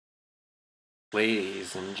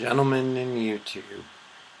Ladies and gentlemen in YouTube,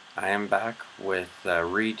 I am back with a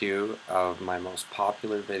redo of my most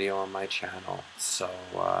popular video on my channel. It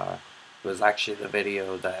was actually the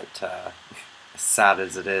video that, as sad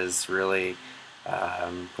as it is, really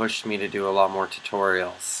pushed me to do a lot more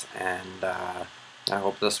tutorials, and I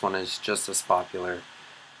hope this one is just as popular.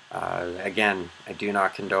 Again, I do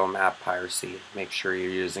not condone app piracy. Make sure you're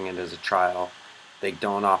using it as a trial. They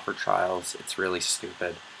don't offer trials. It's really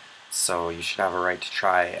stupid. So you should have a right to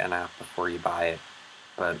try an app before you buy it,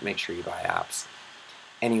 but make sure you buy apps.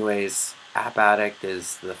 Anyways, App Addict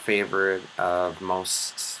is the favorite of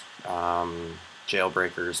most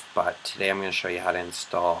jailbreakers, but today I'm going to show you how to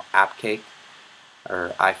install AppCake,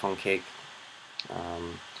 or iPhone Cake.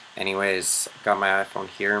 Anyways, I've got my iPhone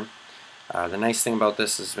here. The nice thing about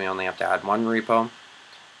this is we only have to add one repo.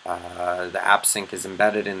 The app sync is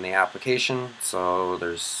embedded in the application, so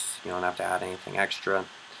you don't have to add anything extra.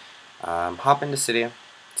 Hop into Cydia.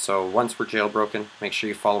 So once we're jailbroken, make sure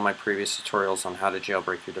you follow my previous tutorials on how to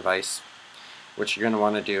jailbreak your device. What you're going to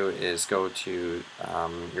want to do is go to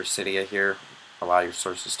your Cydia here, allow your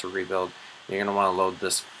sources to rebuild. You're going to want to load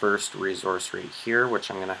this first resource right here, which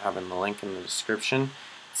I'm going to have in the link in the description,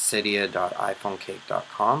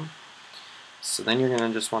 cydia.iphonecake.com. So then you're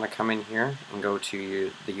going to just want to come in here and go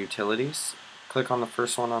to the utilities. Click on the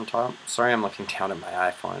first one on top. Sorry I'm looking down at my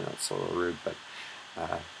iPhone, that's a little rude, but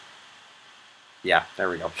yeah, there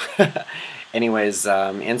we go. Anyways,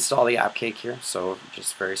 install the AppCake here, so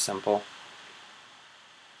just very simple.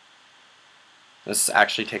 This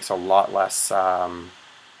actually takes a lot less than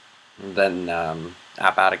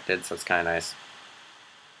App Addict did, so it's kind of nice.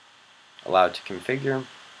 Allow it to configure.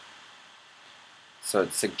 So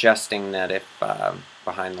it's suggesting that if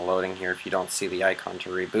behind the loading here, if you don't see the icon to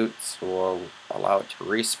reboot, so we'll allow it to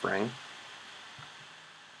respring.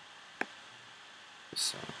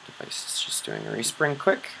 So device is just doing a respring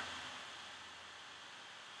quick.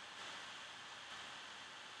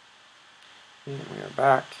 And we are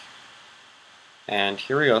back. And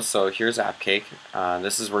here we go. So here's AppCake.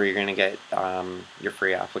 This is where you're going to get your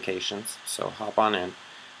free applications. So hop on in.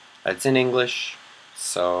 It's in English,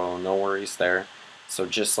 so no worries there. So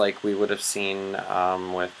just like we would have seen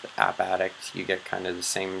with App Addict, you get kind of the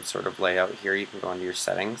same sort of layout here. You can go into your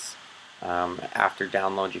settings. After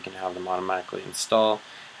download, you can have them automatically install.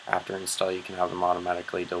 After install, you can have them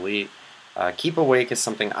automatically delete. Keep awake is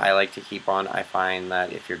something I like to keep on. I find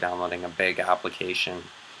that if you're downloading a big application,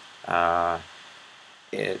 it'll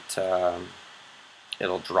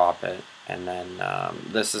drop it. And then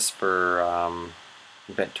this is for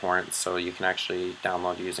BitTorrent, so you can actually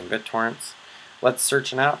download using BitTorrents. Let's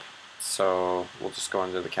search an app. So we'll just go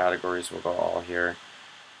into the categories. We'll go all here.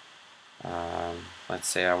 Let's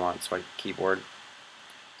say I want swipe keyboard.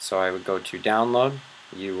 So I would go to download.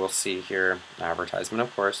 You will see here advertisement,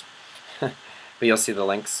 of course, but you'll see the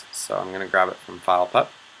links. So I'm going to grab it from FilePup,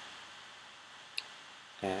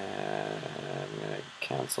 and I'm going to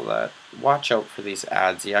cancel that. Watch out for these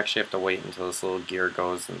ads. You actually have to wait until this little gear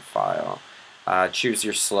goes in file. Choose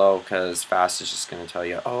your slow, because fast is just going to tell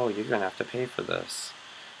you, oh, you're going to have to pay for this.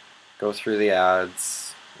 Go through the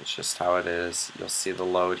ads. It's just how it is. You'll see the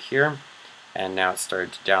load here. And now it's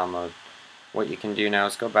started to download. What you can do now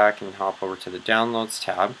is go back and hop over to the Downloads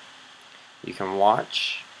tab. You can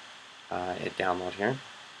watch it download here.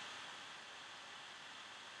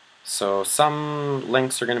 So some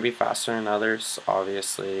links are going to be faster than others.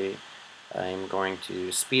 Obviously, I'm going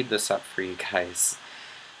to speed this up for you guys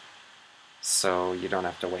so you don't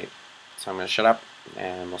have to wait. So I'm going to shut up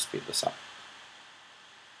and we'll speed this up.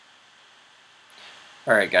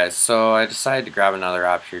 Alright guys, so I decided to grab another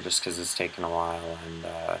app here just because it's taken a while, and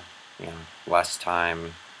less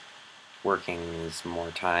time working is more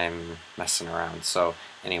time messing around. So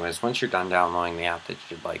anyways, once you're done downloading the app that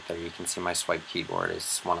you'd like there, you can see my swipe keyboard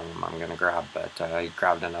is one of them I'm going to grab, but I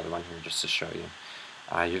grabbed another one here just to show you.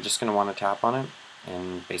 You're just going to want to tap on it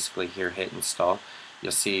and basically here hit install.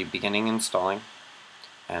 You'll see beginning installing,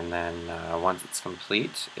 and then once it's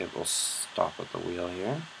complete it will stop at the wheel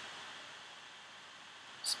here.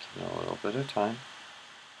 Just give it a little bit of time.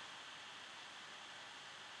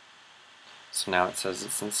 So now it says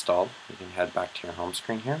it's installed. You can head back to your home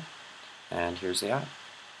screen here, and here's the app.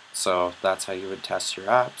 So that's how you would test your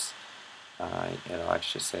apps. It'll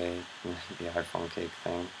actually say the iPhone Cake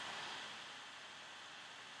thing.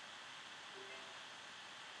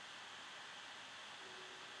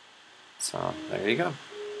 So there you go.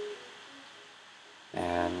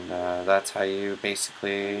 And that's how you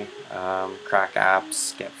basically crack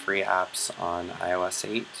apps, get free apps on iOS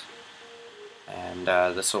 8. And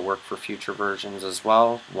this will work for future versions as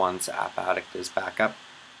well once App Addict is back up.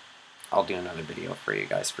 I'll do another video for you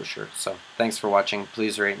guys for sure. So thanks for watching.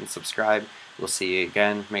 Please rate and subscribe. We'll see you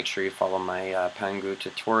again. Make sure you follow my Pangu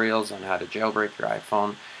tutorials on how to jailbreak your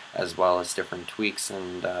iPhone, as well as different tweaks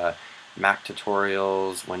and Mac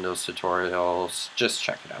tutorials, Windows tutorials. Just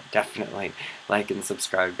check it out. Definitely like and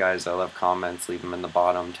subscribe, guys. I love comments. Leave them in the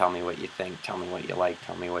bottom. Tell me what you think. Tell me what you like.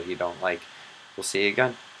 Tell me what you don't like. We'll see you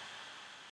again.